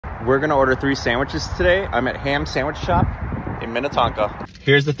We're gonna order 3 sandwiches today. I'm at Ham Sandwich Shop in Minnetonka.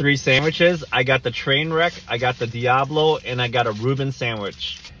 Here's the 3 sandwiches. I got the train wreck, I got the Diablo, and I got a Reuben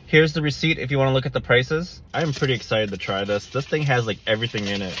sandwich. Here's the receipt if you want to look at the prices. I'm pretty excited to try this. This thing has like everything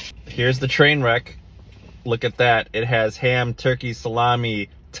in it. Here's the train wreck. Look at that. It has ham, turkey, salami,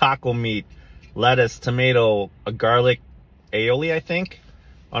 taco meat, lettuce, tomato, a garlic aioli, I think,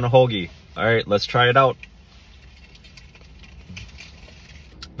 on a hoagie. All right, let's try it out.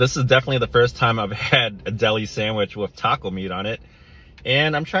 This is definitely the first time I've had a deli sandwich with taco meat on it,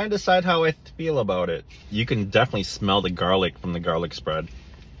 and I'm trying to decide how I feel about it. You can definitely smell the garlic from the garlic spread.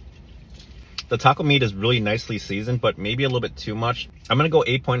 The taco meat is really nicely seasoned, but maybe a little bit too much. I'm gonna go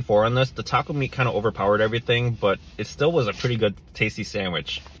 8.4 on this. The taco meat kind of overpowered everything, but it still was a pretty good, tasty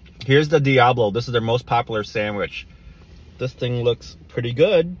sandwich. Here's the Diablo. This is their most popular sandwich. This thing looks pretty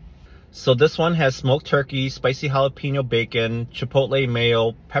good. So this one has smoked turkey, spicy jalapeno bacon, chipotle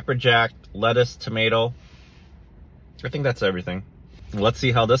mayo, pepper jack, lettuce, tomato. I think that's everything. Let's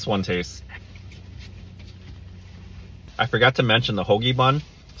see how this one tastes. I forgot to mention the hoagie bun.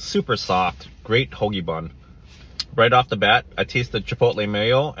 Super soft, great hoagie bun. Right off the bat, I taste the chipotle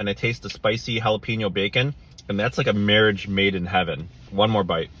mayo and I taste the spicy jalapeno bacon, and that's like a marriage made in heaven. One more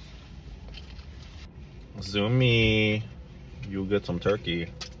bite. Zoomy, you'll get some turkey.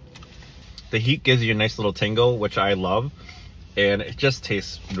 The heat gives you a nice little tingle, which I love, and it just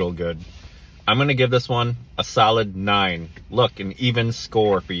tastes real good. I'm gonna give this one a solid 9. Look, an even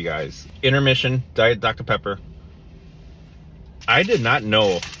score for you guys. Intermission, Diet Dr. Pepper. I did not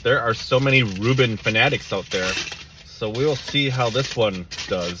know there are so many Reuben fanatics out there, so we will see how this one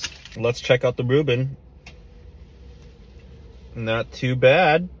does. Let's check out the Reuben. Not too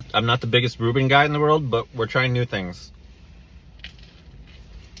bad. I'm not the biggest Reuben guy in the world, but we're trying new things.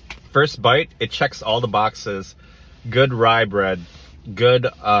 First bite, it checks all the boxes. Good rye bread, good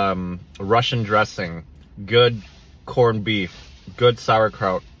Russian dressing, good corned beef, good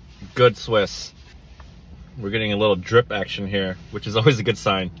sauerkraut, good Swiss. We're getting a little drip action here, which is always a good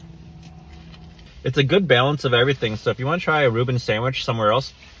sign. It's a good balance of everything, so if you want to try a Reuben sandwich somewhere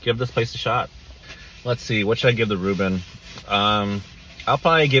else, give this place a shot. Let's see, what should I give the Reuben? I'll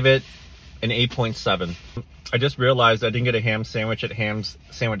probably give it an 8.7. I just realized I didn't get a ham sandwich at Ham's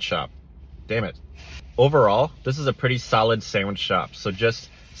Sandwich Shop. Damn it. Overall, this is a pretty solid sandwich shop. So just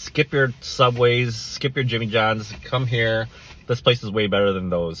skip your Subways, skip your Jimmy John's, come here. This place is way better than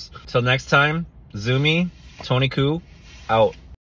those. Till next time, Zoomy, Tony Koo, out.